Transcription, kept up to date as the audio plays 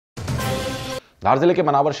धार जिले के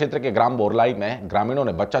मनावर क्षेत्र के ग्राम बोरलाई में ग्रामीणों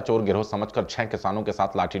ने बच्चा चोर गिरोह समझकर 6 किसानों के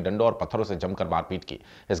साथ लाठी डंडों और पत्थरों से जमकर मारपीट की।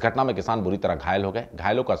 इस घटना में किसान बुरी तरह घायल हो गए।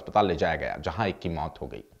 घायलों को अस्पताल ले जाया गया, जहां एक की मौत हो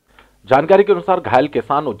गई। जानकारी के अनुसार घायल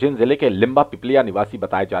किसान उज्जैन जिले के लिम्बा पिपलिया निवासी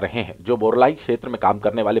बताए जा रहे हैं, जो बोरलाई क्षेत्र में काम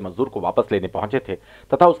करने वाले मजदूर को वापस लेने पहुंचे थे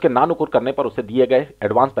तथा उसके नानुकुर करने पर उसे दिए गए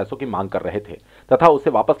एडवांस पैसों की मांग कर रहे थे तथा उसे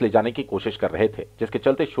वापस ले जाने की कोशिश कर रहे थे, जिसके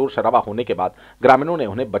चलते शोर शराबा होने के बाद ग्रामीणों ने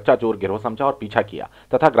उन्हें बच्चा चोर गिरोह समझा और पीछा किया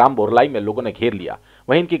तथा ग्राम बोरलाई में लोगों ने घेर लिया।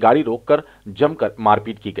 वहीं इनकी गाड़ी रोककर जमकर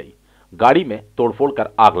मारपीट की गई। गाड़ी में तोड़फोड़ कर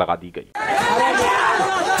आग लगा दी गई।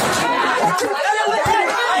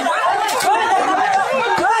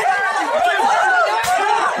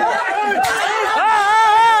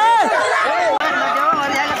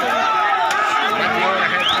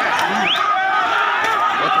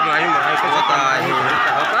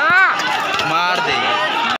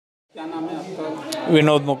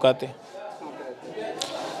 विनोद मुकाते,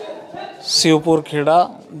 शिवपुर खेड़ा,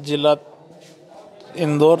 जिला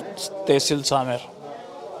इंदौर, तहसील सामेर।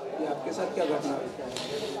 आपके साथ क्या घटना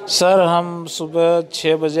हुई? सर, हम सुबह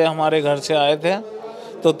 6 बजे हमारे घर से आए थे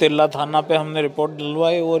तो तिल्ला थाना पे हमने रिपोर्ट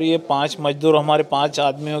डलवाई और ये 5 मजदूर हमारे 5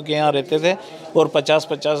 आदमियों के यहाँ रहते थे और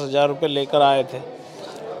 50-50 हज़ार रुपये लेकर आए थे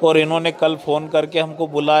और इन्होंने कल फ़ोन करके हमको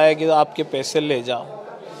बुलाया कि आपके पैसे ले जाओ।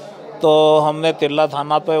 तो हमने तिल्ला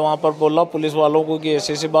थाना पे वहाँ पर बोला पुलिस वालों को कि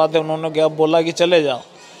ऐसी बात है। उन्होंने क्या बोला कि चले जाओ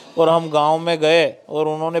और हम गांव में गए और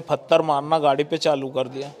उन्होंने पत्थर मारना गाड़ी पे चालू कर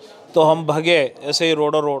दिया। तो हम भगे ऐसे ही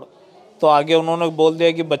रोड तो आगे उन्होंने बोल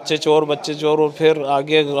दिया कि बच्चे चोर और फिर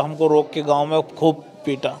आगे हमको रोक के गांव में खूब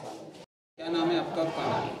पीटा। क्या नाम है आपका?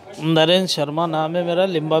 नरेंद्र शर्मा नाम है मेरा,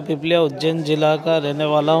 लिम्बा पिपलिया उज्जैन जिला का रहने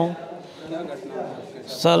वाला हूँ। क्या घटना हुई?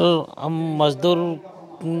 सर, हम मजदूर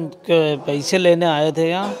के पैसे लेने आए थे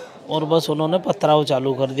यहाँ और बस उन्होंने पथराव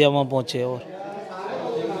चालू कर दिया वहाँ पहुँचे। और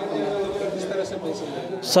किस तरह से पैसे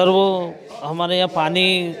ले? सर, वो हमारे यहाँ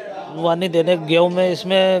पानी वानी देने गेहूँ में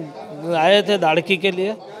इसमें आए थे दाड़की के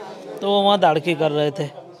लिए, तो वो वहाँ दाड़की कर रहे थे।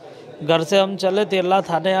 घर से हम चले तिल्ला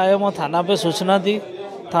थाने आए, वहाँ थाना पे सूचना दी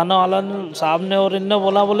थाना वाला साहब ने और इनने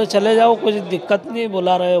बोले चले जाओ, कुछ दिक्कत नहीं,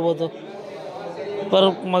 बुला रहे वो तो, पर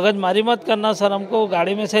मगजमारी मत करना। सर, हमको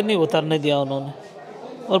गाड़ी में से नहीं उतरने दिया उन्होंने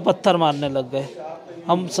और पत्थर मारने लग गए।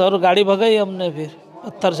 हम सर गाड़ी भगाई हमने, फिर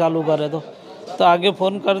पत्थर चालू करे तो आगे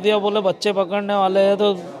फ़ोन कर दिया, बोले बच्चे पकड़ने वाले हैं।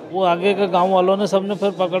 तो वो आगे के गांव वालों ने सबने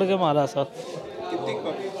फिर पकड़ के मारा सर।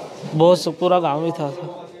 बहुत पूरा गांव ही था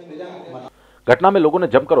सर। घटना में लोगों ने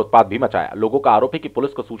जमकर उत्पात भी मचाया। लोगों का आरोप है कि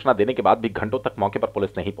पुलिस को सूचना देने के बाद भी घंटों तक मौके पर पुलिस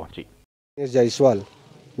नहीं पहुंची। जायसवाल,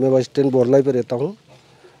 मैं बस स्टैंड बोरलाई पे रहता हूं।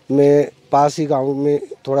 मैं पास ही गांव में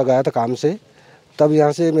थोड़ा गया था काम से, तब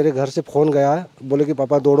यहाँ से मेरे घर से फ़ोन गया, बोले कि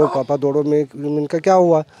पापा दौड़ो। मैं इनका क्या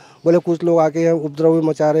हुआ? बोले कुछ लोग आके यहाँ उपद्रव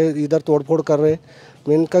मचा रहे, इधर तोड़फोड़ कर रहे।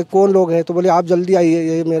 मैं इनका कौन लोग हैं? तो बोले आप जल्दी आइए।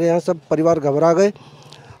 ये मेरे यहाँ सब परिवार घबरा गए।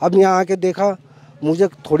 अब यहाँ आके देखा, मुझे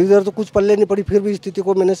थोड़ी देर तो कुछ पल्ले नहीं पड़ी, फिर भी स्थिति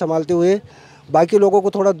को मैंने संभालते हुए बाकी लोगों को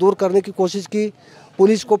थोड़ा दूर करने की कोशिश की।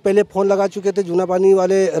 पुलिस को पहले फ़ोन लगा चुके थे, जूना पानी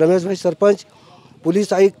वाले रमेश भाई सरपंच।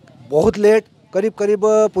 पुलिस आई बहुत लेट, करीब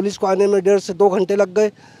पुलिस को आने में 1.5 से 2 घंटे लग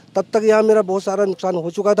गए। तब तक यहाँ मेरा बहुत सारा नुकसान हो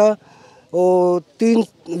चुका था। और 3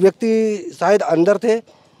 व्यक्ति शायद अंदर थे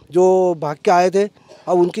जो भाग के आए थे।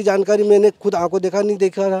 अब उनकी जानकारी मैंने खुद आंखों नहीं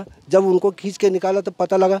देखा था। जब उनको खींच के निकाला तब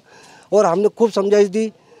पता लगा और हमने खूब समझाइश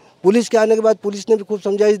दी। पुलिस के आने के बाद पुलिस ने भी खूब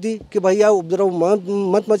समझाइश दी कि भैया उपद्रव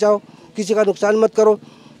मत मचाओ, किसी का नुकसान मत करो।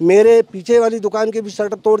 मेरे पीछे वाली दुकान के भी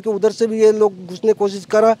शटर तोड़ के उधर से भी ये लोग घुसने की कोशिश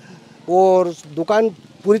करा और दुकान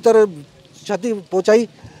पूरी तरह क्षति पहुँचाई।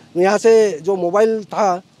 यहाँ से जो मोबाइल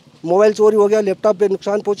था, मोबाइल चोरी हो गया, लैपटॉप पे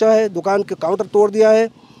नुकसान पहुँचा है, दुकान के काउंटर तोड़ दिया है।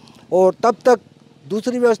 और तब तक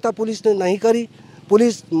दूसरी व्यवस्था पुलिस ने नहीं करी।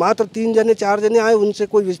 पुलिस मात्र 3-4 जने आए, उनसे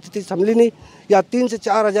कोई स्थिति संभली नहीं। या 3 से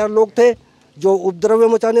 4 हज़ार लोग थे जो उपद्रव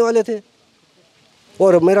मचाने वाले थे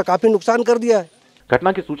और मेरा काफ़ी नुकसान कर दिया है।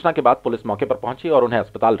 घटना की सूचना के बाद पुलिस मौके पर पहुंची और उन्हें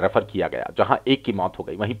अस्पताल रेफर किया गया, जहां एक की मौत हो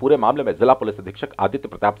गई। वहीं पूरे मामले में जिला पुलिस अधीक्षक आदित्य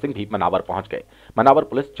प्रताप सिंह भी मनावर पहुंच गए। मनावर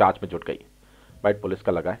पुलिस जांच में जुट गई। वाइट पुलिस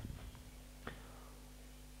का लगा है।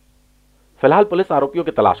 फिलहाल पुलिस आरोपियों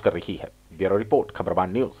की तलाश कर रही है। ब्यूरो रिपोर्ट,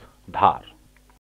 खबरबान न्यूज, धार।